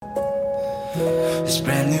This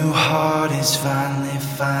brand new heart is finally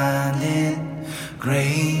finding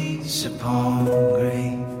grace upon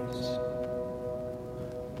grace.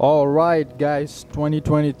 All right, guys,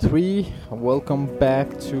 2023. Welcome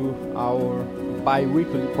back to our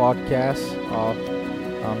bi-weekly podcast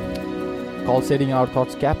called Setting Our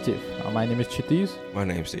Thoughts Captive. My name is Chitiz. My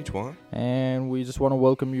name's Tejuan. And we just want to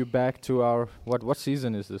welcome you back to our... What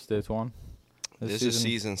season is this, Tejuan? This is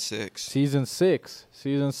season 6. Season 6.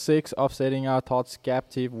 Season 6 of Setting Our Thoughts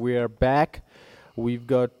Captive. We are back. We've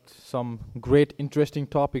got some great, interesting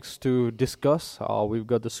topics to discuss. We've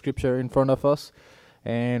got the scripture in front of us.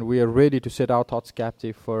 And we are ready to set our thoughts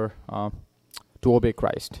captive to obey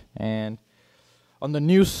Christ. And on the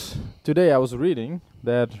news today, I was reading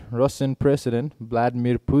that Russian President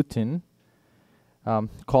Vladimir Putin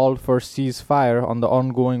called for ceasefire on the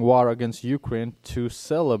ongoing war against Ukraine to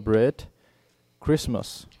celebrate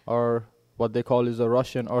Christmas, or what they call is the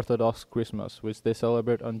Russian Orthodox Christmas, which they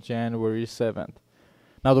celebrate on January 7th.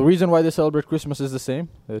 Now, the reason why they celebrate Christmas is the same,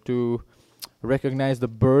 to recognize the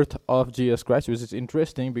birth of Jesus Christ, which is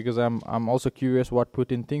interesting because I'm also curious what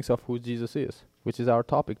Putin thinks of who Jesus is, which is our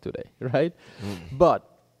topic today, right?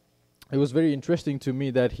 But it was very interesting to me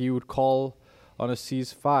that he would call on a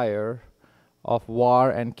ceasefire of war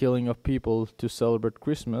and killing of people to celebrate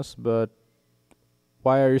Christmas, but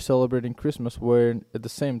why are you celebrating Christmas when at the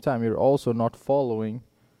same time you're also not following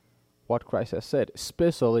what Christ has said,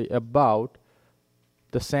 especially about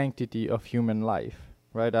the sanctity of human life?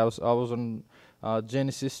 Right, I was on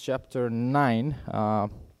Genesis chapter 9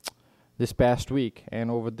 this past week, and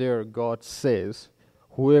over there God says,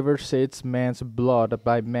 "Whoever sheds man's blood,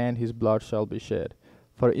 by man his blood shall be shed.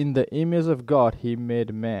 For in the image of God he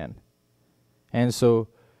made man." And so,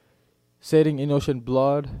 shedding innocent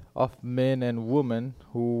blood of men and women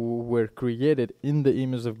who were created in the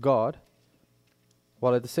image of God,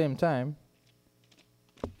 while at the same time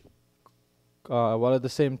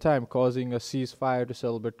causing a ceasefire to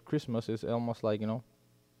celebrate Christmas is almost like,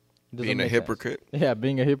 being a hypocrite. Yeah,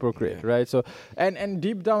 being a hypocrite, right? So, and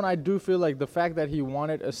deep down, I do feel like the fact that he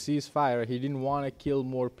wanted a ceasefire, he didn't want to kill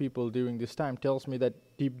more people during this time, tells me that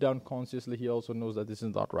deep down consciously he also knows that this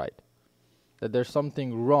is not right. That there's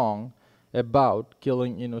something wrong about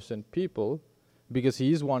killing innocent people because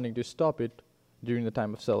he is wanting to stop it during the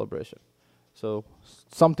time of celebration. So,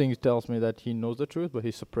 something tells me that he knows the truth, but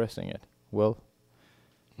he's suppressing it. Well,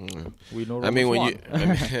 we know. When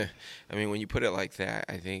you put it like that,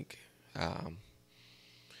 I think,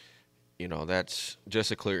 that's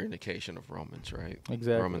just a clear indication of Romans, right?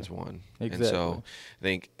 Exactly. Romans 1. Exactly. And so I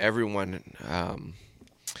think everyone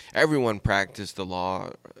practiced the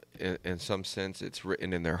law in some sense. It's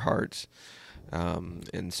written in their hearts,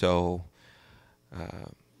 and so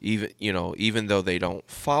even though they don't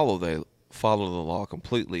follow the law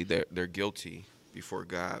completely, they're guilty before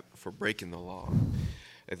God for breaking the law.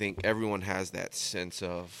 I think everyone has that sense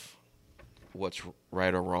of what's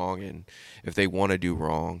right or wrong, and if they want to do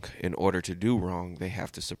wrong, in order to do wrong, they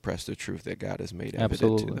have to suppress the truth that God has made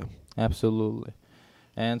evident to them. Absolutely.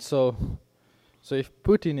 And so if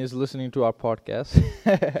Putin is listening to our podcast,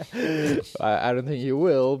 I don't think he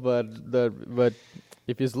will, but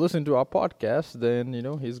if he's listening to our podcast, then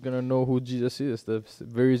he's gonna know who Jesus is, the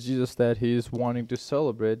very Jesus that he's wanting to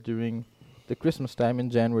celebrate during the Christmas time in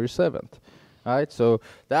January 7th. All right, so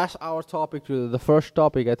that's our topic. The first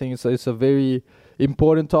topic, I think it's a very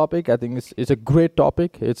important topic. I think it's a great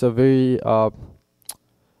topic. It's a very for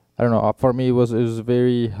me it was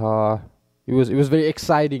very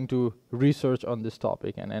exciting to research on this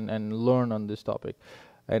topic and learn on this topic,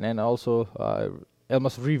 and also I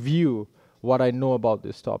must review what I know about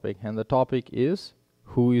this topic. And the topic is,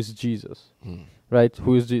 who is Jesus? Right?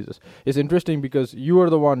 Who is Jesus? It's interesting because you are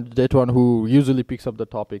the one who usually picks up the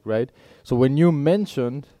topic, right? So when you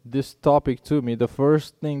mentioned this topic to me, the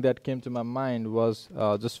first thing that came to my mind was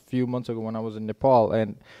just a few months ago when I was in Nepal,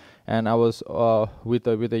 and I was with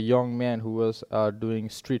a young man who was doing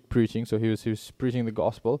street preaching. So he was preaching the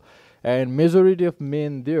gospel, and majority of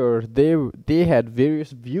men there, they had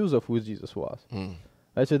various views of who Jesus was.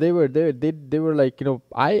 Right? So they were there. They were like,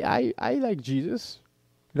 I like Jesus.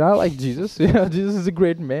 I like Jesus. Jesus is a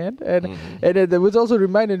great man. And it was also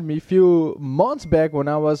reminded me a few months back when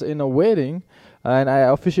I was in a wedding and I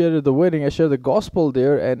officiated the wedding. I shared the gospel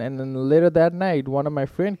there. And then later that night, one of my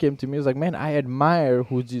friends came to me and was like, "Man, I admire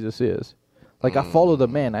who Jesus is. Like, I follow the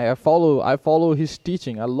man. I follow his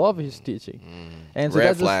teaching. I love his teaching." And so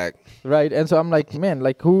red flag. Right. And so I'm like, man,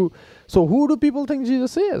 like who do people think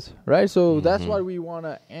Jesus is? Right. So that's why we want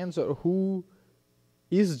to answer, who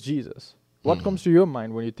is Jesus? What comes to your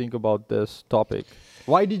mind when you think about this topic?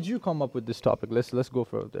 Why did you come up with this topic? Let's go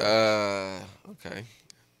further. Okay.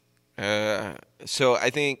 So I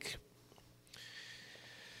think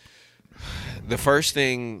the first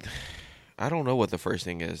thing, I don't know what the first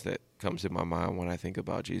thing is that comes to my mind when I think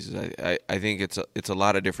about Jesus. I think it's a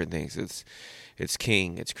lot of different things. It's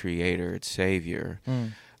King, it's Creator, it's Savior.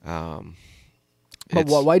 But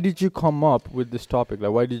why did you come up with this topic?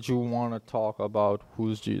 Like, why did you want to talk about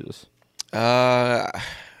who's Jesus? I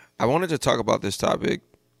wanted to talk about this topic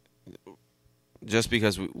just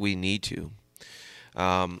because we need to.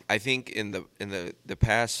 I think in the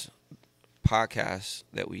past podcasts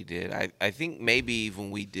that we did, I think maybe even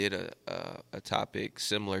we did a topic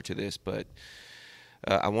similar to this, but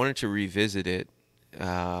I wanted to revisit it.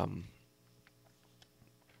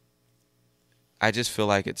 I just feel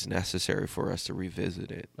like it's necessary for us to revisit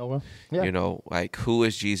it. Okay. Yeah. You know, like, who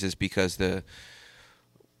is Jesus? Because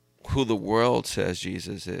who the world says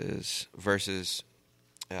Jesus is versus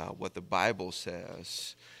what the Bible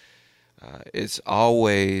says, there's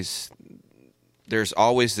always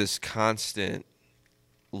this constant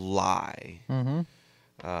lie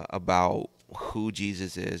about who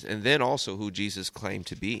Jesus is, and then also who Jesus claimed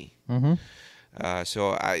to be.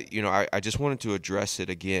 So I just wanted to address it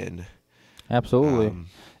again. Absolutely.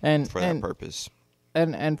 And for that purpose.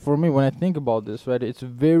 And for me, when I think about this, right, it's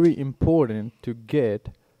very important to get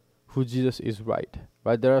who Jesus is right.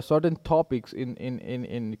 There are certain topics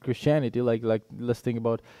in Christianity, like let's think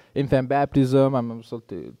about infant baptism. I'm also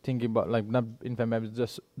thinking about, like, not infant baptism,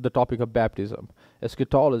 just the topic of baptism,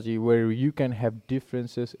 eschatology, where you can have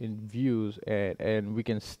differences in views and we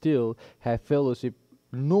can still have fellowship,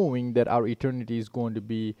 knowing that our eternity is going to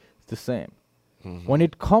be the same. When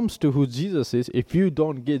it comes to who Jesus is, if you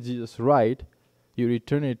don't get Jesus right, your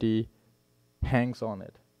eternity hangs on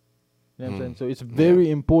it. You know what I'm saying? So it's very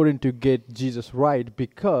important to get Jesus right,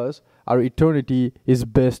 because our eternity is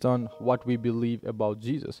based on what we believe about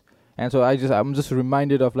Jesus. And so I'm just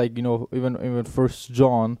reminded of, like, even First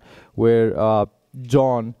John, where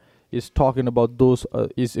John is talking about those,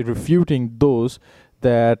 is refuting those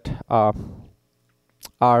that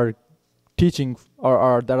are teaching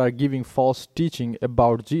or that are giving false teaching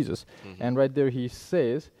about Jesus. And right there he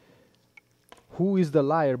says, who is the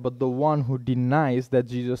liar but the one who denies that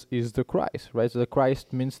Jesus is the Christ, right? So the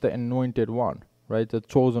Christ means the anointed one, right? The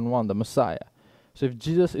chosen one, the Messiah. So if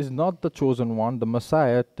Jesus is not the chosen one, the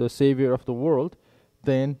Messiah, the Savior of the world,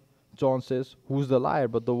 then John says, who's the liar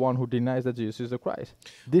but the one who denies that Jesus is the Christ?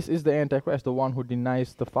 This is the Antichrist, the one who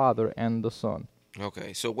denies the Father and the Son.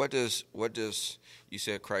 Okay, so what does you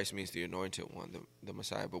said Christ means the anointed one, the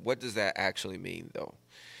Messiah, but what does that actually mean, though?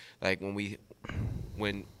 Like,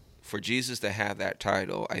 when for Jesus to have that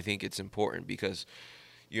title, I think it's important because,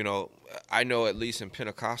 I know at least in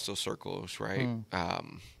Pentecostal circles, right,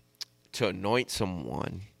 to anoint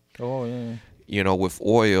someone, with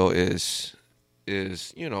oil is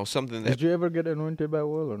something that. Did you ever get anointed by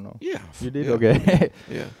oil or no? Yeah, you did. Yeah. Okay.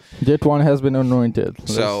 Yeah. That one has been anointed.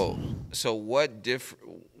 So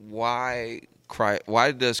why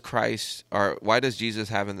does Jesus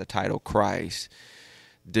having the title Christ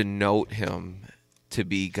denote him to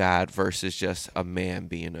be God versus just a man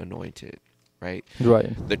being anointed, right?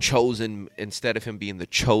 Right. The chosen, instead of him being the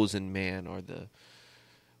chosen man, or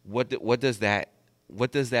what does that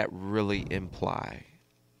really imply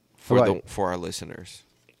for our listeners?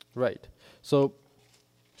 Right. So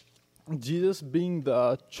Jesus being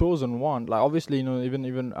the chosen one, like, obviously,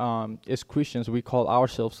 even as Christians, we call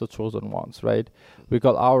ourselves the chosen ones, right? We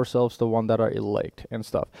call ourselves the one that are elect and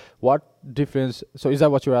stuff. What difference? So is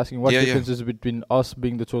that what you're asking? What difference is between us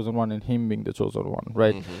being the chosen one and him being the chosen one,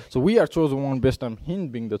 right? So we are chosen one based on him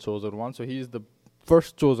being the chosen one. So he's the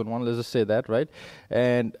first chosen one. Let's just say that, right?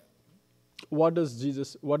 And what does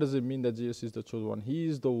it mean that Jesus is the chosen one? He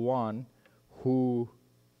is the one who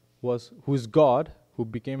is God, who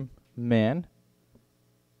became man,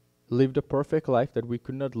 lived a perfect life that we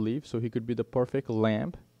could not live, so he could be the perfect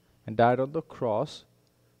lamb, and died on the cross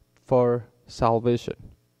for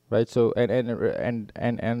salvation, right? So and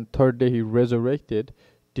third day he resurrected,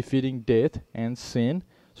 defeating death and sin,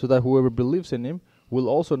 so that whoever believes in him will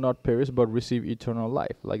also not perish but receive eternal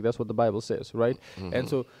life. Like, that's what the Bible says, right? And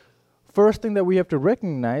so first thing that we have to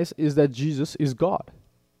recognize is that Jesus is God.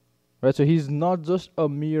 Right, so he's not just a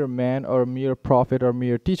mere man or a mere prophet or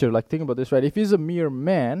mere teacher. Like, think about this, right? If he's a mere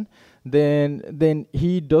man, then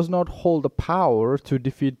he does not hold the power to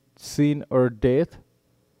defeat sin or death,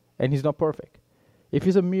 and he's not perfect. If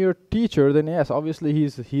he's a mere teacher, then yes, obviously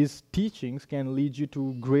his teachings can lead you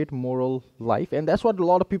to great moral life, and that's what a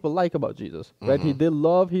lot of people like about Jesus, right? They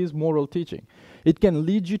love his moral teaching. It can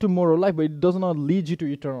lead you to moral life, but it does not lead you to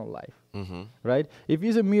eternal life. Mm-hmm. Right? If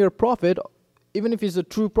he's a mere prophet, even if he's a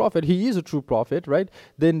true prophet, he is a true prophet, right?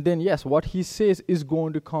 Then yes, what he says is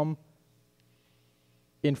going to come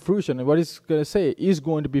in fruition, and what he's going to say is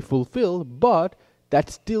going to be fulfilled, but that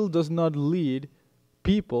still does not lead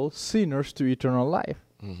people, sinners, to eternal life.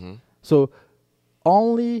 Mm-hmm. So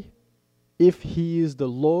only if he is the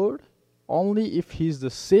Lord, only if he's the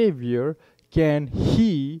Savior, can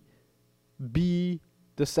he be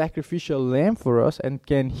the sacrificial lamb for us, and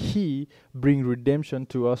can he bring redemption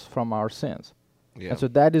to us from our sins. Yeah. And so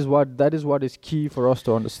that is what is key for us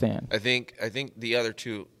to understand. I think the other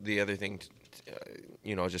thing,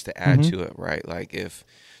 just to add Mhm. to it, right? Like if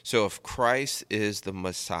Christ is the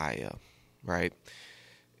Messiah, right?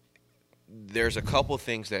 There's a couple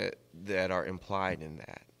things that are implied in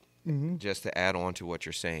that. Mm-hmm. Just to add on to what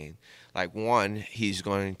you're saying, like one, he's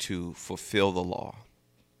going to fulfill the law,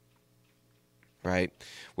 right?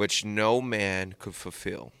 Which no man could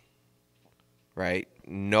fulfill, right?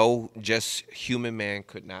 No, just human man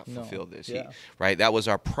could not No. fulfill this, Yeah. right? That was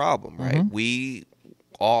our problem, right? Mhm. We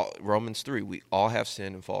all, Romans 3, we all have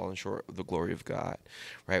sinned and fallen short of the glory of God,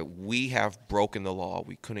 right? We have broken the law.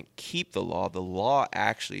 We couldn't keep the law. The law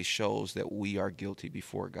actually shows that we are guilty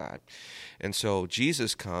before God. And so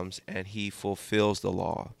Jesus comes and he fulfills the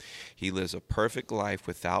law. He lives a perfect life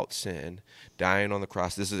without sin, dying on the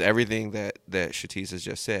cross. This is everything that Shatiz has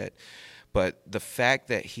just said. But the fact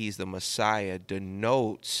that he's the Messiah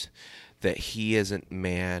denotes that he isn't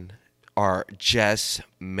man or just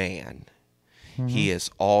man. He is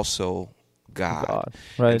also God.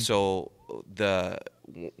 Right. And so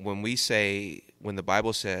when the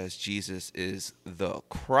Bible says Jesus is the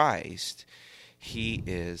Christ, he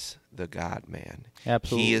is the God-man.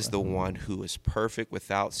 Absolutely. He is the one who is perfect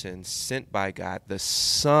without sin, sent by God, the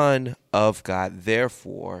Son of God,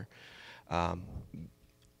 therefore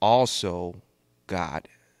also God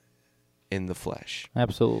in the flesh.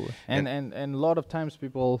 Absolutely. And a lot of times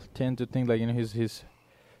people tend to think like, he's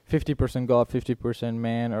 50% God, 50%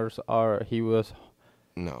 man, or he was,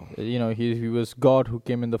 No. he was God who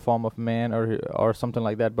came in the form of man, or something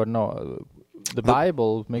like that. But no, the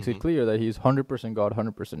Bible makes it clear that he's 100% God,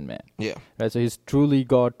 100% man. Yeah. Right. So he's truly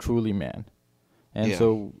God, truly man. And Yeah.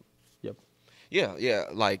 so, yep. Yeah.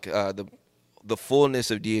 Like the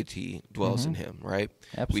fullness of deity dwells in him, right?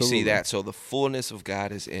 Absolutely. We see that. So the fullness of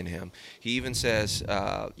God is in him. He even says,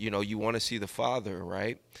 you want to see the Father,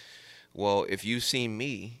 right? Well, if you've seen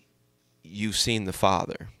me, you've seen the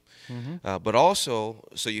Father. But also,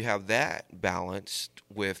 so you have that balanced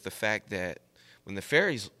with the fact that when the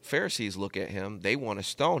Pharisees look at him, they want to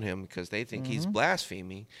stone him because they think he's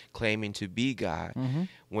blaspheming, claiming to be God,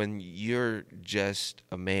 when you're just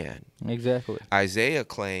a man. Exactly. Isaiah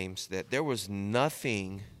claims that there was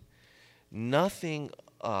nothing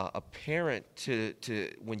apparent to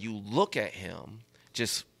when you look at him,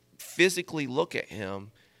 just physically look at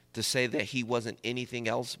him, to say that he wasn't anything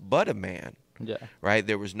else but a man. Yeah. Right?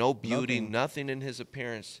 There was no beauty, nothing in his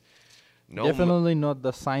appearance. No, Definitely not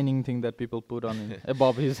the signing thing that people put on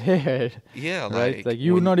above his head. yeah, Right? Like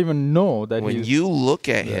you would not even know that when he's... you look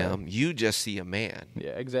at him, you just see a man.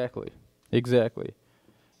 Yeah, exactly.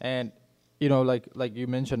 And like you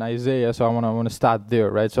mentioned Isaiah, so I want to start there,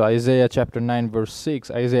 right? So Isaiah chapter 9 verse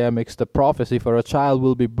 6, Isaiah makes the prophecy, for a child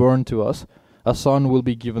will be born to us, a son will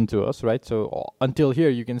be given to us, right? So until here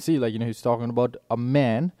you can see he's talking about a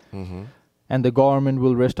man, and the government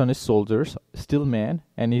will rest on his shoulders, still man,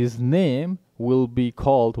 and his name will be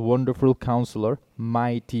called Wonderful Counselor,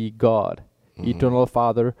 Mighty God, Eternal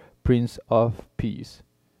Father, Prince of Peace.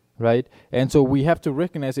 Right? And so we have to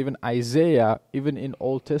recognize even Isaiah, even in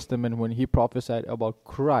Old Testament, when he prophesied about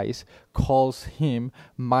Christ, calls him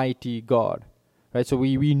Mighty God. Right? So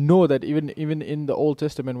we know that even in the Old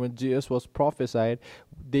Testament, when Jesus was prophesied,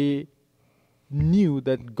 they knew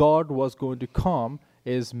that God was going to come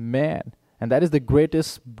as man. And that is the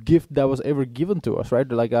greatest gift that was ever given to us, right?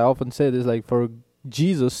 Like I often say this, like for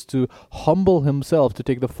Jesus to humble himself, to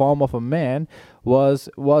take the form of a man, was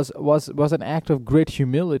an act of great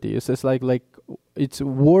humility. It's just like it's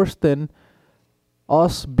worse than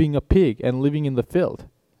us being a pig and living in the filth.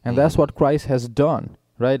 And that's what Christ has done,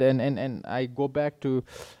 right? And I go back to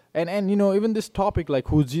and even this topic, like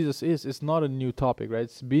who Jesus is not a new topic, right?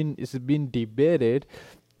 It's been debated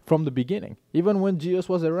from the beginning, even when Jesus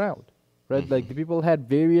was around, right? Like the people had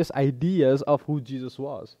various ideas of who Jesus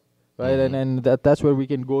was. Right, and that's where we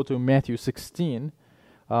can go to Matthew 16.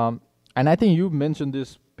 And I think you've mentioned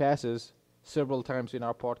this passage several times in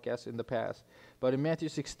our podcast in the past. But in Matthew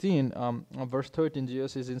 16, verse 13,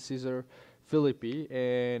 Jesus is in Caesar Philippi,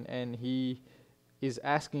 and he is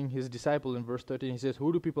asking his disciple in verse 13. He says,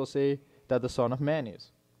 "Who do people say that the Son of Man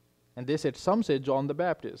is?" And they said, "Some say John the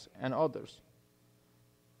Baptist, and others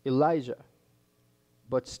Elijah,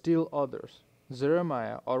 but still others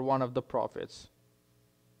Jeremiah or one of the prophets."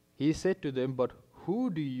 He said to them, "But who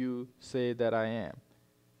do you say that I am?"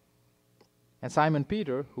 And Simon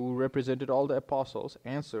Peter, who represented all the apostles,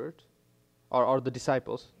 answered, or the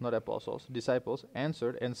disciples, not apostles, disciples,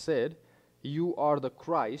 answered and said, "You are the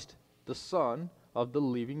Christ, the Son of the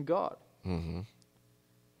living God." Mm-hmm.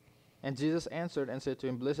 And Jesus answered and said to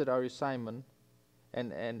him, "Blessed are you, Simon,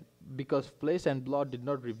 and because flesh and blood did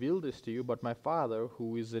not reveal this to you, but my Father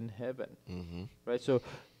who is in heaven." Mm-hmm. Right? So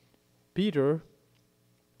Peter,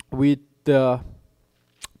 with the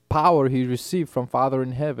power he received from Father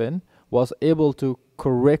in heaven, was able to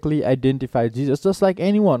correctly identify Jesus, just like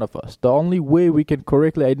any one of us. The only way we can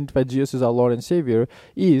correctly identify Jesus as our Lord and Savior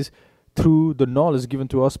is through the knowledge given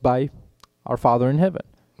to us by our Father in heaven.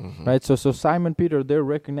 Mm-hmm. Right? So Simon Peter there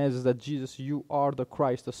recognizes that Jesus, you are the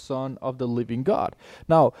Christ, the Son of the living God.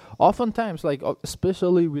 Now, oftentimes, like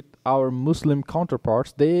especially with our Muslim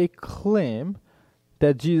counterparts, they claim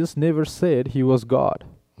that Jesus never said he was God.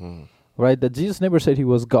 Mm. Right? That Jesus never said he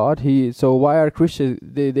was God. So why are Christians,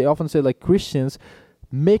 they often say like Christians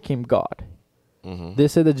make him God. Mm-hmm. They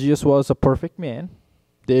say that Jesus was a perfect man.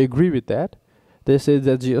 They agree with that. They say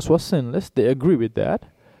that Jesus was sinless. They agree with that.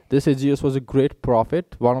 They say Jesus was a great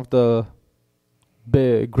prophet, one of the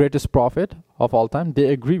greatest prophet of all time. They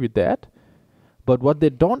agree with that. But what they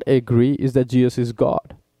don't agree is that Jesus is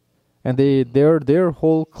God. And their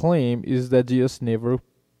whole claim is that Jesus never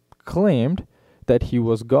claimed that he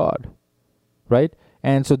was God. Right?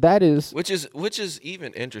 And so that is... Which is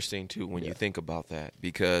even interesting, too, when you think about that.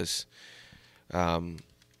 Because then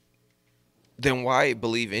why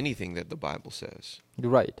believe anything that the Bible says?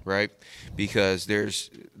 Right. Right? Because there's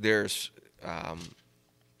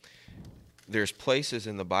places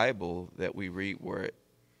in the Bible that we read where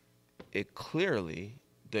it clearly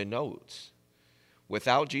denotes,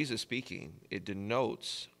 without Jesus speaking, it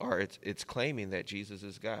denotes, or it's claiming that Jesus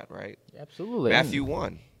is God, right? Absolutely. Matthew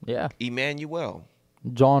 1. Yeah. Emmanuel.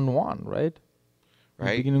 John 1, right? In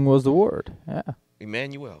Right? the beginning was the Word. Yeah.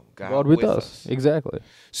 Emmanuel. God with us. Exactly.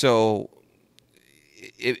 So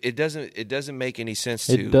it doesn't make any sense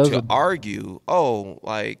It to doesn't. argue,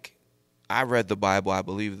 like I read the Bible, I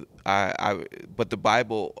believe but the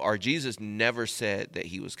Bible or Jesus never said that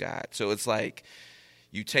he was God. So it's like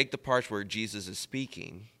you take the parts where Jesus is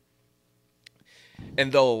speaking,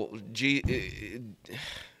 and though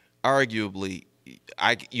arguably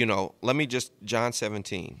let me just John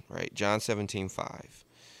 17, right? John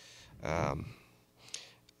 17:5.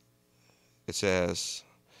 It says,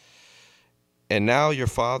 And now you,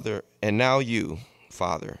 Father,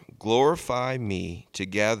 glorify me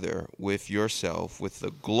together with yourself with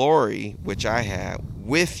the glory which I had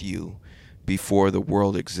with you before the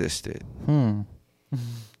world existed.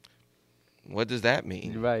 What does that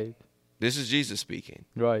mean? Right. This is Jesus speaking,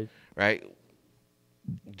 Right. right?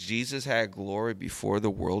 Jesus had glory before the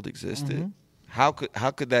world existed. Mm-hmm.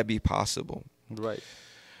 How could that be possible? Right.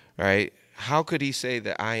 Right? How could he say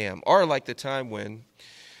that I am? Or like the time when,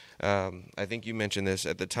 I think you mentioned this,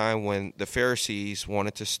 at the time when the Pharisees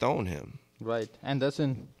wanted to stone him. Right. And that's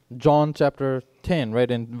in John chapter 10, right?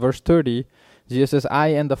 In verse 30, Jesus says, "I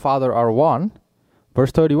and the Father are one."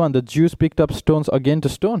 Verse 31, the Jews picked up stones again to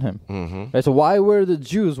stone him. Mm-hmm. Right, so why were the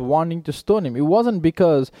Jews wanting to stone him? It wasn't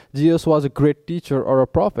because Jesus was a great teacher or a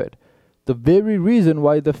prophet. The very reason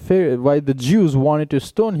why the Jews wanted to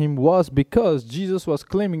stone him was because Jesus was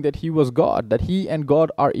claiming that he was God, that he and God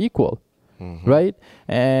are equal. Mm-hmm. Right?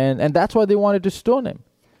 And that's why they wanted to stone him.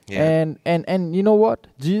 Yeah. And you know what?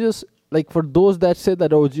 Jesus, like for those that said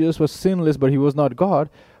that, oh, Jesus was sinless, but he was not God.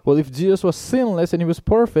 Well, if Jesus was sinless and he was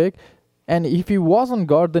perfect, and if he wasn't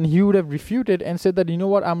God, then he would have refuted and said that, you know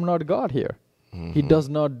what, I'm not God here. Mm-hmm. He does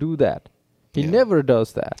not do that. He Yeah. never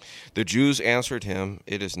does that. The Jews answered him,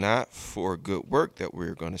 "It is not for good work that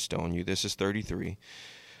we're going to stone you." This is 33.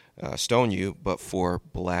 Stone you, but for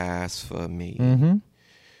blasphemy. Mm-hmm.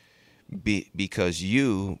 Because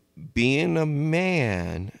you, being a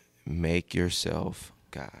man, make yourself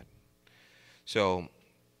God. So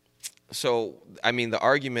I mean, the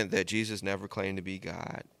argument that Jesus never claimed to be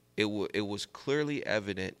God, it was clearly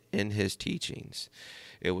evident in his teachings.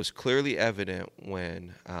 It was clearly evident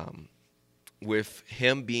when, with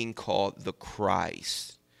him being called the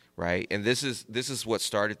Christ, right? And this is what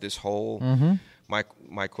started this whole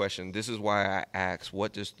my question. This is why I asked,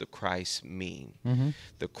 what does the Christ mean? Mm-hmm.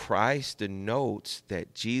 The Christ denotes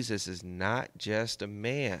that Jesus is not just a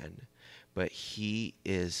man, but he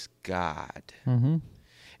is God. Mm-hmm.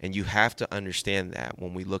 And you have to understand that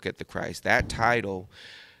when we look at the Christ. That title,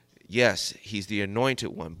 yes, he's the anointed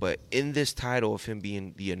one, but in this title of him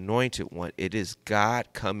being the anointed one, it is God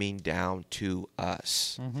coming down to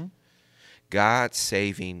us. God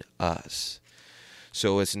saving us.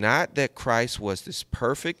 So it's not that Christ was this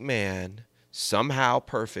perfect man, somehow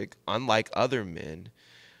perfect, unlike other men.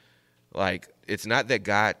 Like, it's not that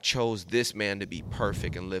God chose this man to be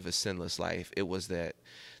perfect and live a sinless life. It was that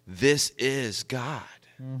this is God.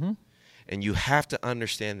 And you have to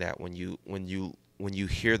understand that when you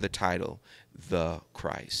hear the title, the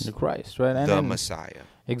Christ. The Christ, right? And Messiah.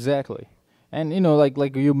 Exactly. And,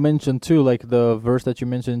 like you mentioned too, like the verse that you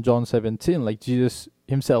mentioned in John 17, like Jesus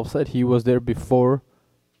himself said he was there before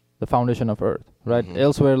the foundation of earth, right?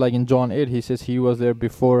 Elsewhere, like in John 8, he says he was there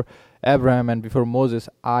before Abraham and before Moses,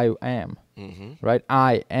 I am, right?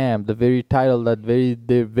 I am, the very title,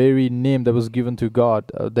 the very name that was given to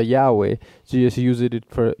God, the Yahweh, Jesus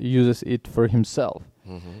uses it for himself.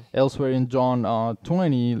 Elsewhere in John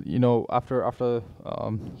 20, after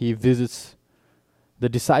he visits the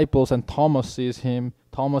disciples and Thomas sees him,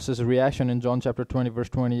 Thomas's reaction in John chapter 20, verse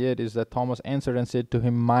 28 is that Thomas answered and said to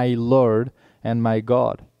him, my Lord and my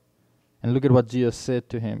God. And look at what Jesus said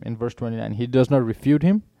to him in verse 29. He does not refute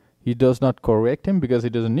him. He does not correct him because he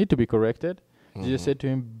doesn't need to be corrected. Jesus said to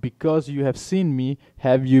him, because you have seen me,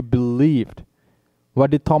 have you believed?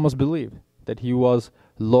 What did Thomas believe? That he was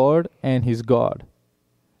Lord and his God.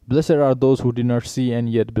 Blessed are those who did not see and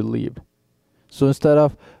yet believed. So instead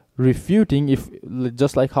of refuting, if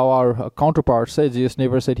just like how our counterpart said, Jesus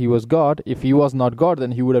never said he was God. If he was not God,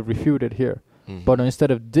 then he would have refuted here. But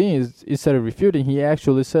instead of refuting, he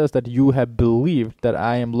actually says that you have believed that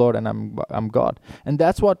I am Lord and I'm God. And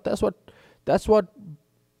that's what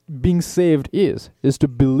being saved is to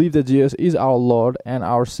believe that Jesus is our Lord and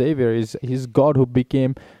our Savior. He's God who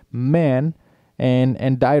became man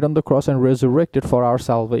and died on the cross and resurrected for our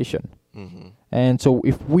salvation. And so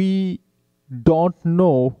if we don't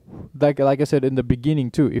know, like I said in the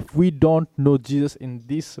beginning too, if we don't know Jesus in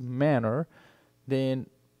this manner, then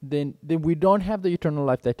we don't have the eternal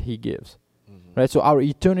life that he gives. Right? So our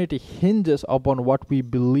eternity hinges upon what we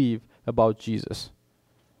believe about Jesus.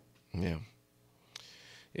 Yeah.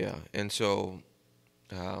 And so,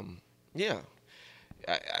 the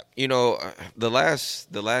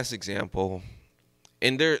last example,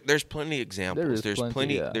 and there's plenty of examples.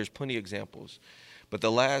 There's plenty examples. But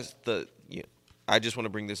I just want to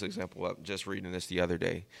bring this example up, just reading this the other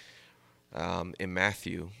day, in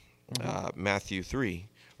Matthew 3.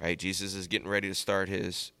 Right, Jesus is getting ready to start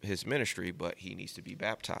his ministry, but he needs to be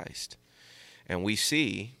baptized. And we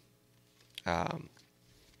see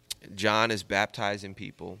John is baptizing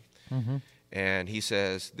people, and he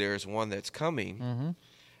says, there's one that's coming,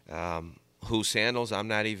 whose sandals I'm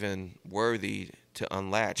not even worthy to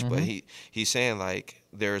unlatch. But he's saying, like,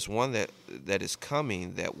 there's one that is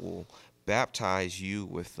coming that will baptize you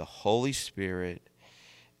with the Holy Spirit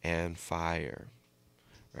and fire.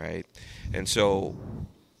 Right? And so...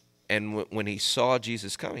 And when he saw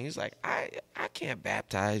Jesus coming, he's like, I can't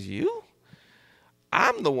baptize you.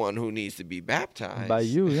 I'm the one who needs to be baptized. By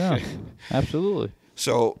you, yeah. Absolutely.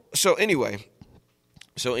 So anyway,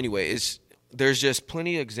 there's just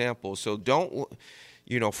plenty of examples. So don't,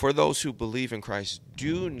 for those who believe in Christ,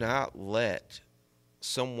 do not let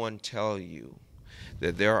someone tell you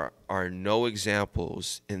that there are no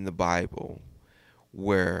examples in the Bible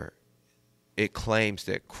where it claims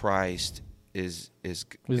that Christ is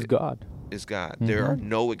God. There are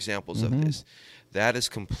no examples of this. That is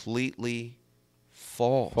completely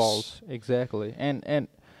false. Exactly. And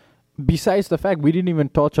besides the fact, we didn't even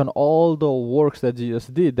touch on all the works that Jesus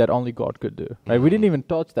did that only God could do. Right? We didn't even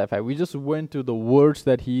touch that fact. We just went to the words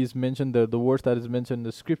that he's mentioned, the words that is mentioned in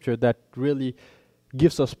the scripture that really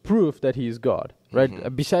gives us proof that he is God.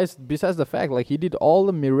 Right? Besides the fact, like, he did all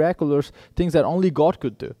the miraculous things that only God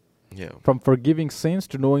could do. Yeah. From forgiving sins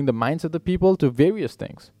to knowing the minds of the people to various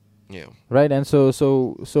things. Yeah. Right. And so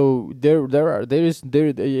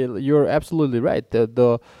you're absolutely right.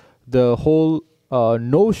 The whole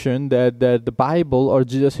notion that the Bible or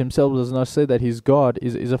Jesus himself does not say that he's God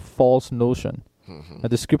is a false notion.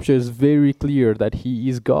 The scripture is very clear that he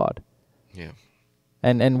is God. Yeah.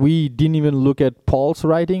 And we didn't even look at Paul's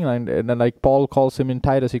writing, and like Paul calls him in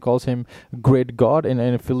Titus, he calls him great God, and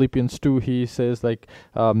in Philippians 2 he says like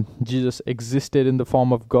Jesus existed in the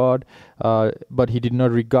form of God, but he did not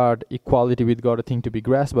regard equality with God a thing to be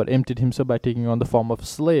grasped, but emptied himself by taking on the form of a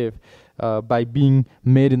slave, by being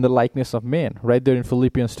made in the likeness of man. Right there in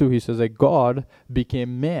Philippians 2 he says that God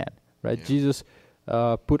became man. Right, yeah. Jesus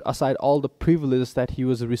put aside all the privileges that he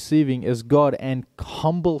was receiving as God and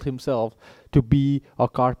humbled himself to be a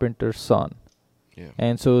carpenter's son. Yeah.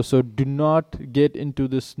 And so do not get into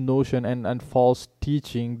this notion and false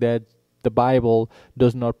teaching that the Bible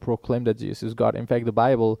does not proclaim that Jesus is God. In fact, the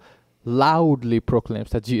Bible loudly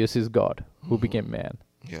proclaims that Jesus is God who became man.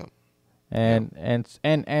 Yeah.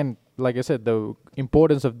 And like I said, the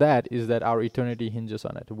importance of that is that our eternity hinges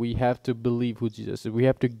on it. We have to believe who Jesus is. We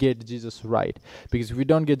have to get Jesus right. Because if we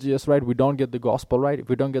don't get Jesus right, we don't get the gospel right. If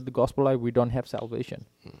we don't get the gospel right, we don't have salvation.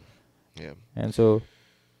 Yeah. And so,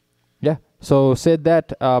 yeah. So said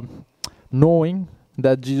that, knowing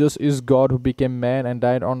that Jesus is God who became man and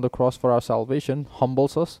died on the cross for our salvation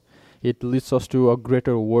humbles us. It leads us to a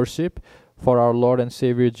greater worship for our Lord and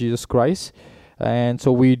Savior Jesus Christ. And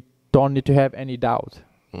so we don't need to have any doubt.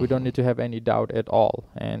 We don't need to have any doubt at all.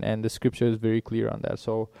 And the scripture is very clear on that.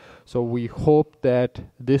 So we hope that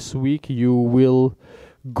this week you will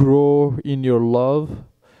grow in your love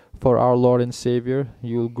for our Lord and Savior.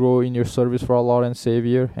 You'll grow in your service for our Lord and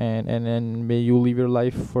Savior. And may you live your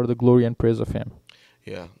life for the glory and praise of Him.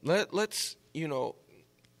 Yeah.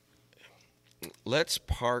 Let's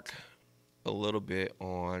park a little bit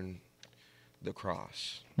on the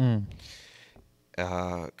cross.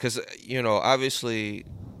 Because obviously,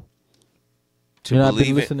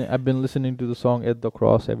 I've been listening to the song "At the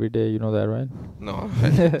Cross" every day. You know that, right? No,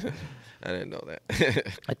 I didn't know that.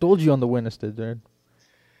 I told you on the Wednesday, right?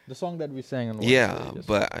 The song that we sang on Wednesday. Yeah,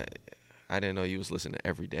 but I didn't know you was listening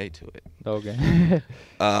every day to it. Okay.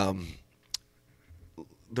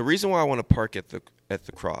 The reason why I want to park at the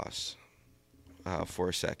cross for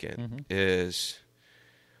a second is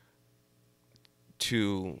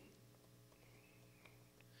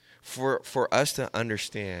for us to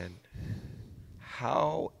understand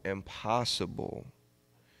how impossible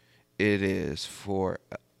it is for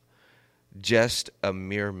just a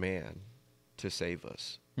mere man to save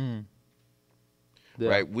us. Yeah.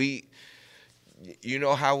 Right?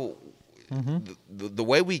 How the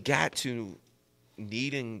way we got to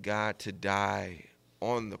needing God to die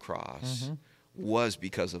on the cross was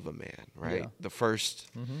because of a man, right? Yeah. The first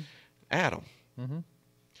Adam.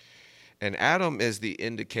 And Adam is the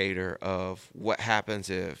indicator of what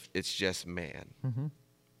happens if it's just man.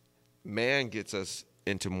 Man gets us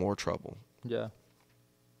into more trouble. Yeah.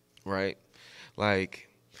 Right? Like,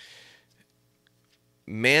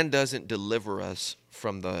 man doesn't deliver us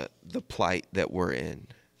from the plight that we're in.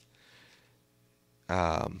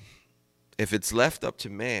 If it's left up to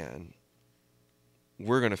man,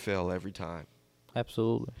 we're going to fail every time.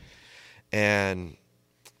 Absolutely. And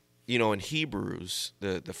in Hebrews,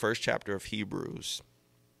 the first chapter of Hebrews,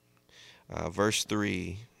 verse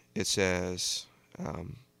 3, it says,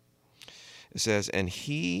 and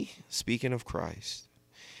he, speaking of Christ,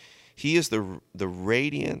 he is the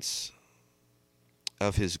radiance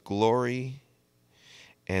of his glory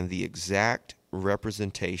and the exact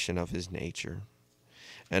representation of his nature,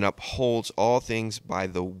 and upholds all things by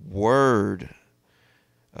the word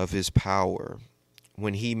of his power.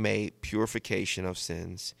 When he made purification of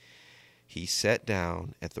sins, he sat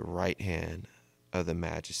down at the right hand of the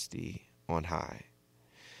Majesty on high.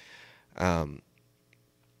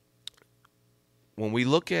 When we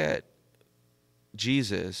look at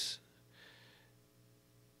Jesus,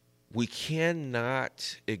 we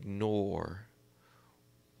cannot ignore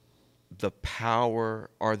the power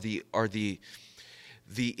or the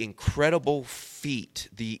incredible feat,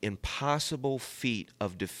 the impossible feat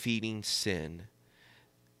of defeating sin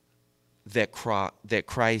that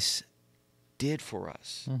Christ did for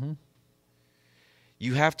us.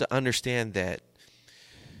 You have to understand that,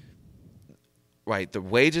 right, the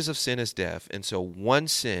wages of sin is death, and so one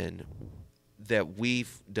sin that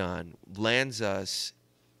we've done lands us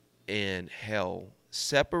in hell,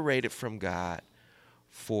 separated from God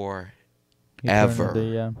forever.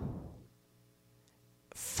 Eternity, yeah.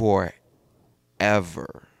 Forever.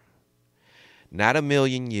 Not a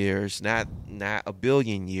million years, not a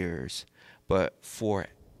billion years, but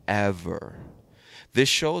forever. This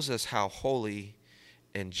shows us how holy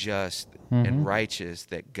and just and righteous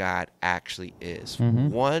that God actually is.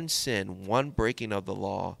 One sin, one breaking of the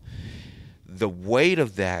law, the weight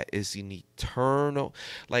of that is an eternal.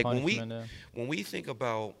 Like when we think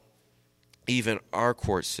about even our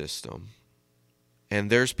court system, and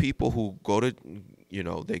there's people who go to,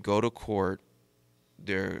 they go to court,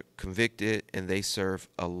 they're convicted, and they serve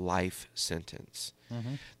a life sentence.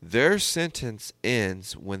 Their sentence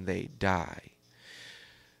ends when they die.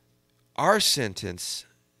 Our sentence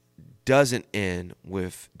doesn't end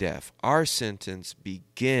with death. Our sentence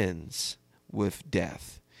begins with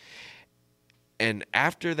death. And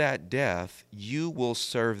after that death, you will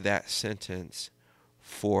serve that sentence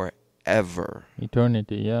forever. forever.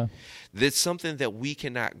 Eternity, yeah. That's something that we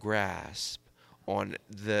cannot grasp on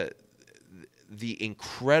the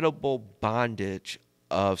incredible bondage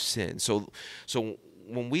of sin. So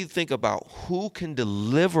when we think about who can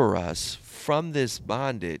deliver us from this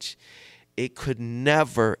bondage, it could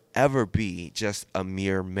never, ever be just a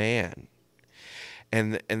mere man.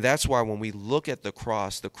 And that's why when we look at the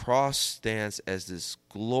cross stands as this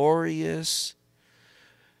glorious,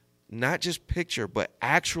 not just picture, but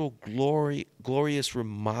actual glorious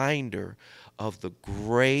reminder of the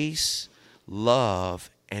grace, love,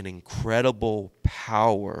 and incredible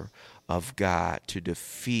power of God to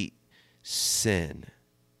defeat sin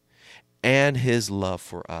and his love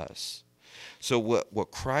for us. So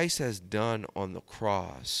what Christ has done on the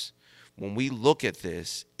cross, when we look at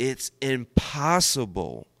this, it's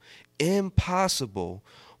impossible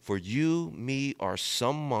for you, me, or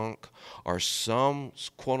some monk or some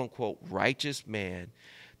quote-unquote righteous man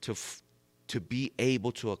to be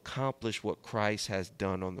able to accomplish what Christ has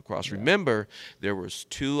done on the cross. Yeah. Remember, there was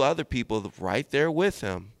two other people right there with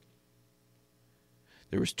him.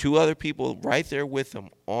 There was two other people right there with him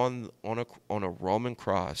on a Roman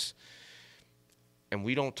cross. And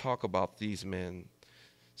we don't talk about these men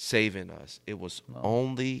saving us. It was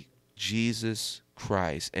only Jesus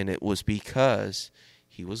Christ. And it was because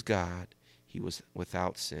he was God. He was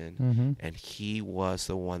without sin. And he was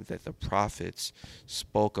the one that the prophets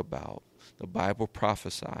spoke about. The Bible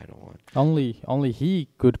prophesied on. Only he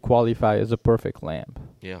could qualify as a perfect lamb.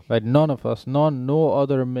 Yeah. Right? None of us, no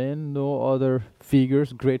other men, no other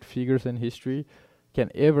figures, great figures in history can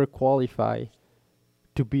ever qualify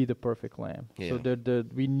to be the perfect lamb. Yeah. So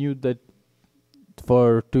we knew that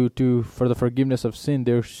for the forgiveness of sin,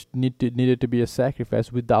 there needed to be a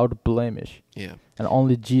sacrifice without blemish. Yeah. And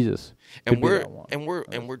only Jesus. And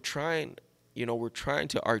we're trying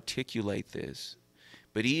to articulate this,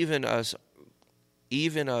 but even us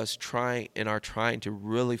trying to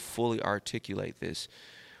really fully articulate this,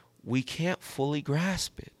 we can't fully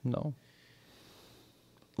grasp it. No.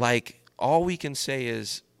 Like, all we can say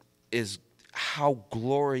is how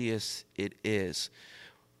glorious it is,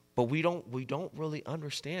 but we don't really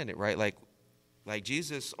understand it, right? Like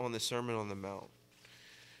Jesus on the Sermon on the Mount,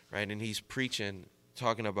 right? And he's preaching,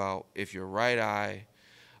 talking about if your right eye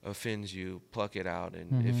offends you, pluck it out,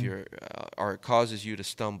 and if or it causes you to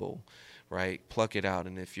stumble, right, pluck it out,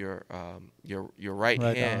 and if your right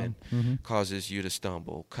hand causes you to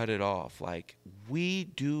stumble, cut it off. Like, we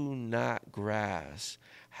do not grasp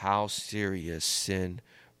how serious sin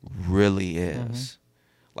really is.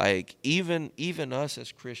 Like, even us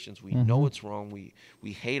as Christians, we know it's wrong.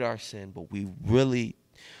 We hate our sin, but we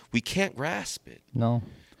can't grasp it. No,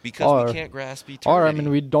 because we can't grasp eternity. Or I mean,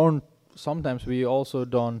 we don't. Sometimes we also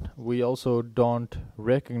don't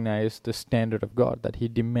recognize the standard of God, that he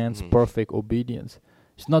demands perfect obedience.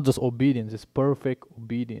 It's not just obedience; it's perfect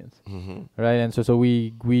obedience, right? And so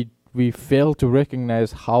we fail to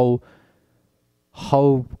recognize how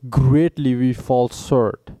greatly we fall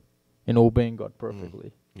short in obeying God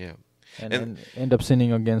perfectly. Yeah, and end up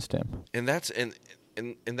sinning against him. And that's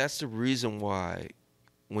the reason why,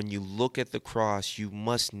 when you look at the cross, you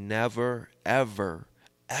must never, ever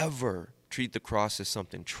treat the cross as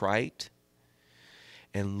something trite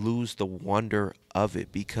and lose the wonder of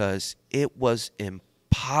it, because it was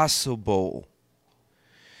impossible.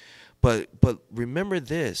 But remember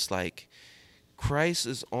this, like, Christ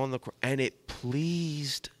is on the cross, and it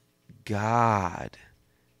pleased God.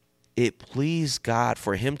 It pleased God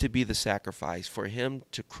for him to be the sacrifice, for him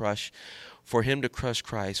to crush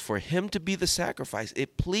Christ, for him to be the sacrifice.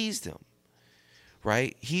 It pleased him,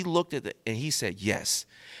 right? He looked at it and he said, yes,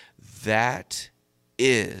 that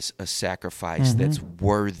is a sacrifice that's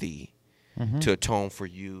worthy to atone for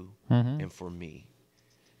you and for me.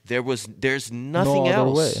 There's nothing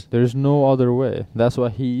else. Way. There's no other way. That's why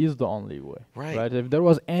he is the only way. Right? If there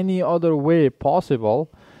was any other way possible,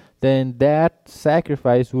 then that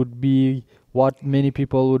sacrifice would be what many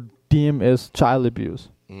people would deem as child abuse.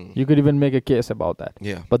 You could even make a case about that.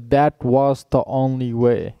 Yeah. But that was the only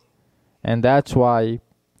way. And that's why,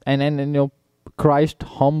 and Christ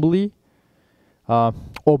humbly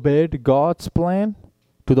obeyed God's plan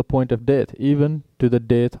to the point of death, even to the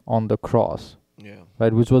death on the cross. Yeah.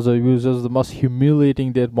 Right, which was the most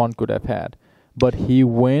humiliating death one could have had. But he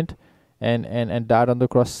went and died on the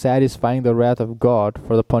cross, satisfying the wrath of God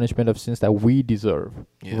for the punishment of sins that we deserve,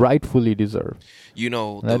 rightfully deserve.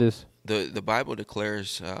 The Bible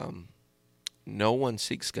declares no one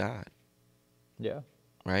seeks God. Yeah.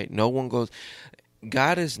 Right? No one goes.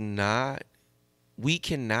 God is not. We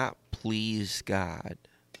cannot please God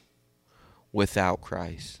without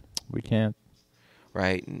Christ. We can't.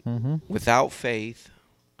 right? Mm-hmm. Without faith,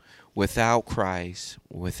 without Christ,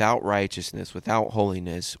 without righteousness, without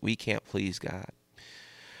holiness, we can't please God.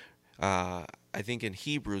 I think in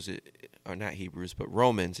Hebrews, or not Hebrews, but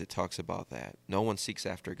Romans, it talks about that. No one seeks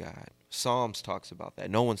after God. Psalms talks about that.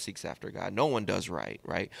 No one seeks after God. No one does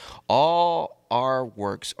right? All our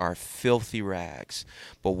works are filthy rags.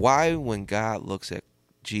 But why, when God looks at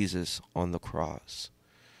Jesus on the cross,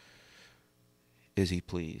 is he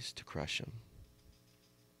pleased to crush him?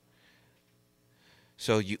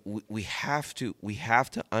 So we have to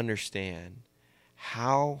understand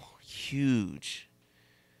how huge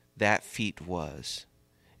that feat was,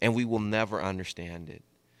 and we will never understand it.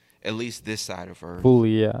 At least this side of earth,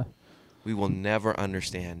 Fully, yeah. we will never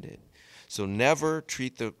understand it. So never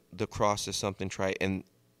treat the cross as something trite,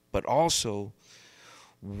 but also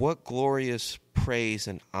what glorious praise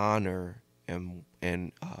and honor and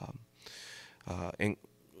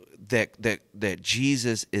that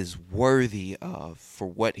Jesus is worthy of for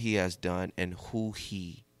what he has done and who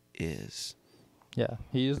he is. Yeah,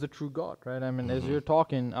 he is the true God, right? I mean, as you're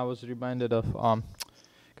talking, I was reminded of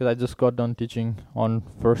because I just got done teaching on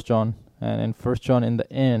First John, and in First John, in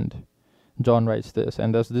the end, John writes this,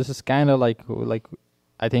 and this is kind of like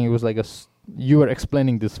I think it was like you were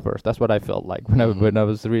explaining this first. That's what I felt like when I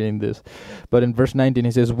was reading this. But in verse 19,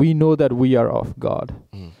 he says, "We know that we are of God,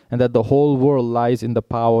 and that the whole world lies in the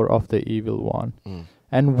power of the evil one,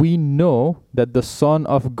 and we know that the Son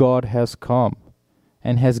of God has come,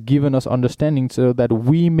 and has given us understanding so that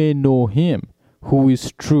we may know him who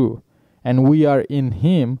is true. And we are in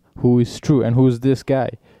him who is true." And who is this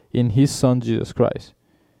guy? In his Son, Jesus Christ.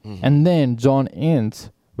 And then John ends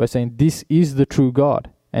by saying, "This is the true God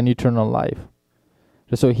and eternal life."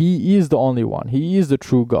 So he is the only one. He is the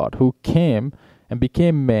true God who came and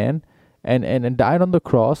became man and died on the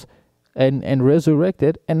cross and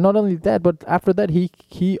resurrected. And not only that, but after that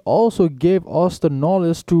he also gave us the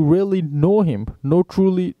knowledge to really know him,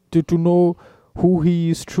 to know who he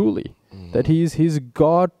is truly, that he is his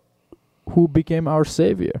God who became our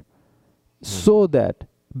Savior, so that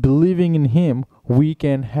believing in him we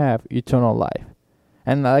can have eternal life.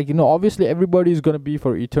 And obviously everybody is going to be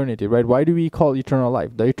for eternity, right? Why do we call eternal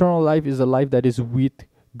life? The eternal life is a life that is with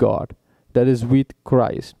God, that is with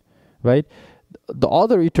Christ, right? The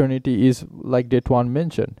other eternity is like Detwan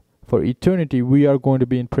mentioned. For eternity, we are going to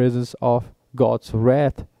be in presence of God's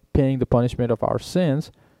wrath, paying the punishment of our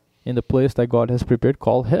sins in the place that God has prepared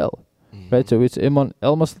called hell, right? So it's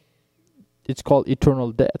almost, it's called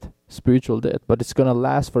eternal death, spiritual death, but it's going to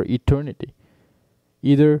last for eternity.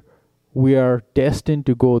 Either we are destined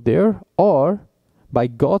to go there, or by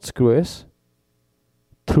God's grace,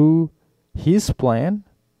 through his plan,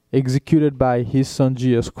 executed by his Son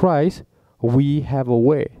Jesus Christ, we have a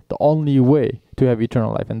way, the only way to have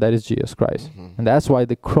eternal life, and that is Jesus Christ. And that's why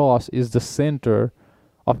the cross is the center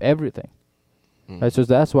of everything. Right? So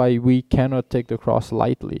that's why we cannot take the cross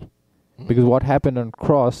lightly, because what happened on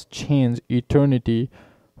cross changed eternity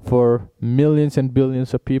for millions and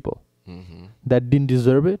billions of people that didn't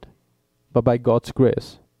deserve it, but by God's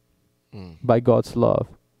grace, by God's love,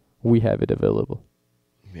 we have it available.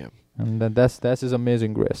 Yeah. And that's his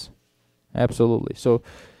amazing grace. Absolutely. So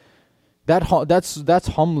that's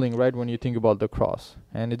humbling, right? When you think about the cross,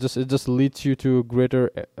 and it just leads you to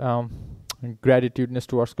greater gratitudeness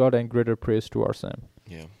towards God and greater praise towards Him.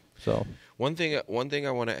 Yeah. So one thing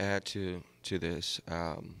I want to add to this,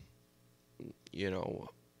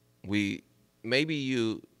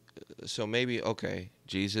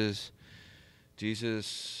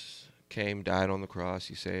 Jesus came, died on the cross,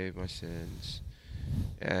 he saved my sins,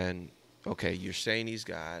 and okay, you're saying he's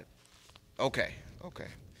God, okay.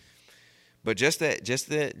 But just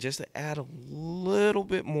to add a little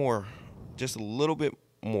bit more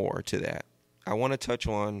to that, I want to touch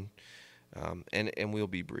on, and we'll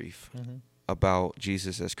be brief, about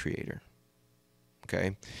Jesus as creator.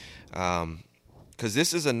 Okay? Because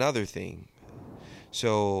this is another thing.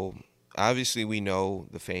 So obviously we know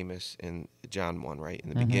the famous in John 1, right? In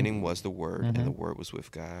the beginning was the Word, and the Word was with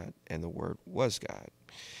God, and the Word was God.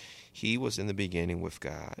 He was in the beginning with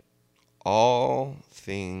God. All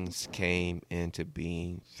things came into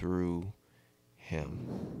being through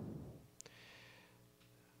him.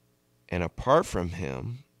 And apart from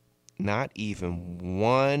him, not even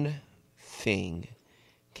one thing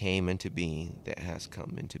came into being that has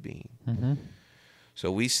come into being.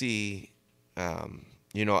 So we see,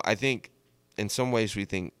 I think in some ways we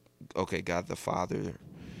think, okay, God the Father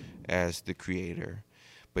as the creator.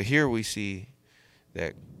 But here we see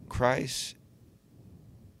that Christ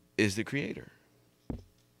is the creator.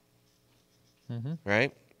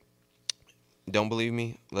 Right? don't believe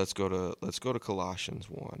me? Let's go to Colossians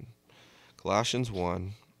 1. Colossians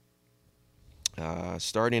 1,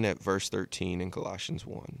 starting at verse 13 in Colossians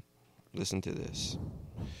 1. Listen to this.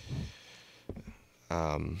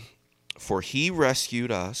 For he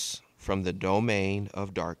rescued us from the domain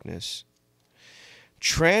of darkness,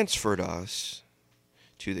 transferred us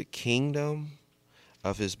to the kingdom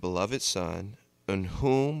of his beloved Son, in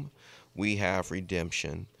whom we have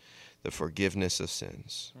redemption, the forgiveness of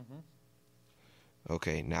sins.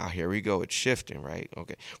 Okay, now here we go. It's shifting, right?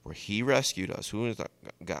 Okay, where he rescued us. Who is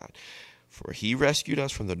God? For he rescued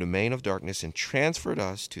us from the domain of darkness and transferred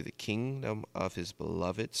us to the kingdom of his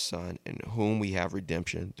beloved Son, in whom we have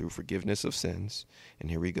redemption through forgiveness of sins. And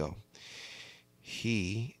here we go.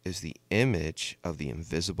 He is the image of the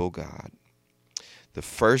invisible God, the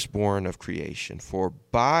firstborn of creation. For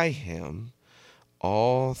by him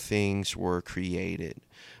all things were created,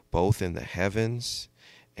 both in the heavens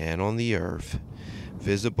and on the earth,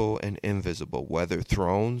 visible and invisible, whether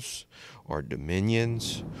thrones or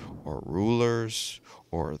dominions or rulers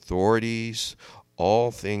or authorities. All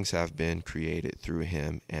things have been created through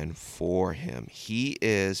him and for him. He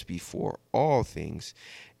is before all things,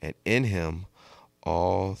 and in him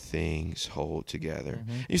all things hold together.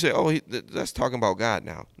 You say, oh, that's talking about God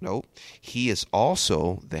now. No, he is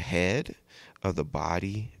also the head of the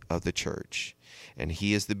body of the church. And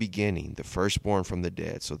he is the beginning, the firstborn from the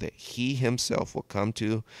dead, so that he himself will come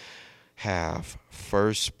to have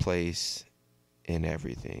first place in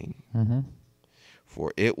everything.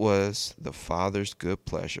 For it was the Father's good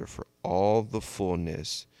pleasure for all the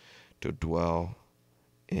fullness to dwell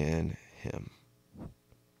in him.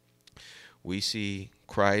 We see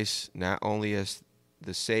Christ not only as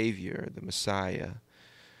the Savior, the Messiah,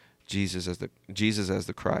 Jesus as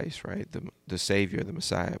the Christ, right? The Savior, the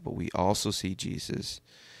Messiah, but we also see Jesus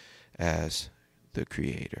as the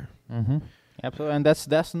Creator. Absolutely, and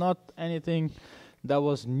that's not anything that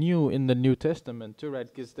was new in the New Testament too, right?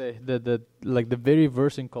 Because the like the very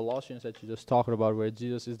verse in Colossians that you just talked about, where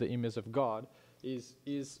Jesus is the image of God,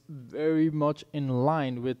 is very much in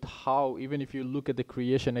line with how, even if you look at the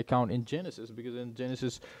creation account in Genesis, because in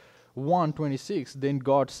Genesis 1:26, then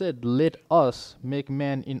God said, "Let us make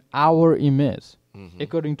man in our image,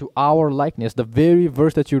 according to our likeness." The very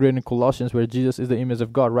verse that you read in Colossians, where Jesus is the image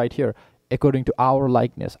of God, right here, according to our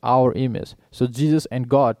likeness, our image. So Jesus and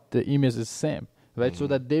God, the image is same, right? So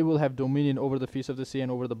that they will have dominion over the fish of the sea and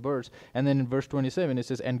over the birds. And then in verse 27, it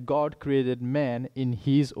says, "And God created man in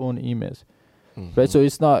His own image." Right, so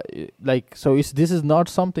it's not this is not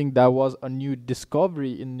something that was a new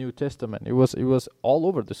discovery in New Testament. It was all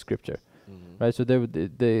over the Scripture, right? So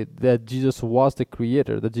that Jesus was the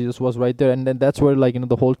Creator, that Jesus was right there, and then that's where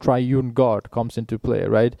the whole triune God comes into play,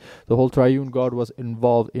 right? The whole triune God was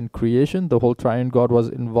involved in creation. The whole triune God was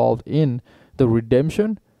involved in the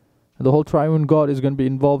redemption, and the whole triune God is going to be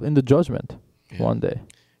involved in the judgment one day.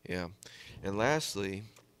 Yeah, and lastly,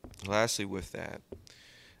 with that.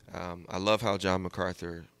 I love how John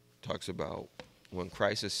MacArthur talks about when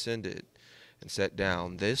Christ ascended and sat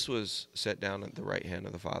down. This was set down at the right hand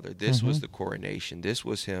of the Father. This was the coronation. This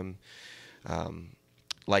was him,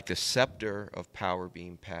 like the scepter of power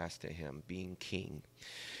being passed to him, being king.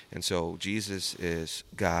 And so Jesus is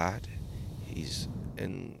God.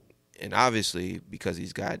 And obviously, because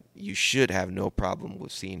he's God, you should have no problem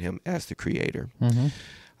with seeing him as the Creator.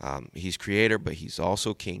 He's Creator, but he's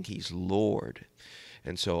also King. He's Lord.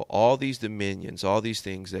 And so all these dominions, all these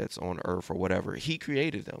things that's on earth or whatever, he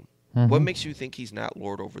created them. What makes you think he's not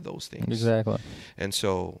Lord over those things? Exactly. And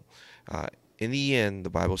so in the end, the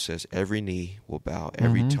Bible says every knee will bow,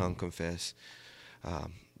 every tongue confess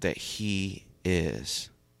that he is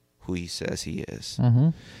who he says he is.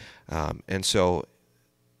 And so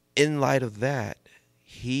in light of that,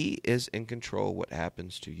 he is in control what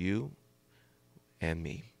happens to you and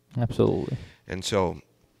me. Absolutely. And so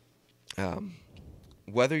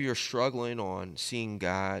whether you're struggling on seeing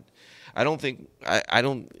God, I don't,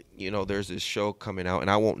 there's this show coming out,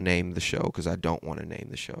 and I won't name the show because I don't want to name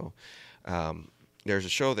the show. There's a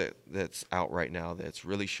show that's out right now that's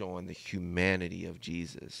really showing the humanity of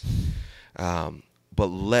Jesus. But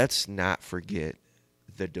let's not forget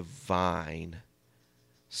the divine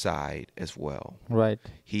side as well. Right.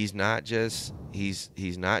 He's not just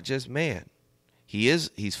man.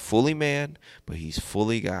 He's fully man, but he's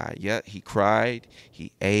fully God. Yet he cried,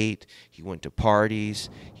 he ate, he went to parties,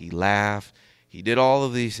 he laughed, he did all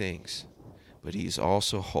of these things. But he's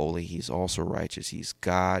also holy, he's also righteous. He's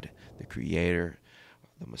God, the Creator,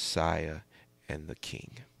 the Messiah, and the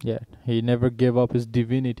King. Yeah, he never gave up his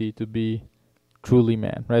divinity to be truly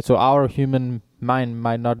man, right? So our human mind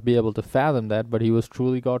might not be able to fathom that, but he was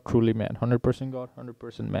truly God, truly man, 100% God,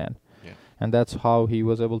 100% man. Yeah. And that's how he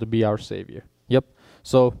was able to be our savior. Yep.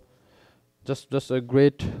 So just a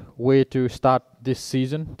great way to start this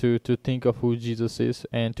season, to think of who Jesus is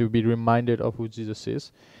and to be reminded of who Jesus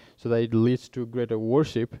is, so that it leads to greater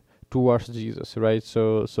worship towards Jesus, right?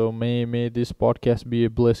 So may this podcast be a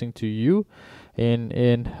blessing to you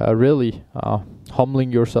in really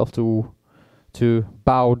humbling yourself to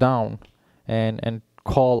bow down and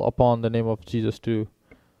call upon the name of Jesus to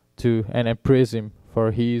and praise him,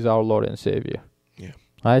 for he is our Lord and Savior. Yeah.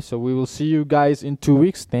 All right, so we will see you guys in 2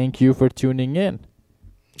 weeks. Thank you for tuning in.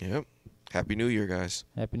 Yep. Happy New Year, guys.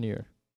 Happy New Year.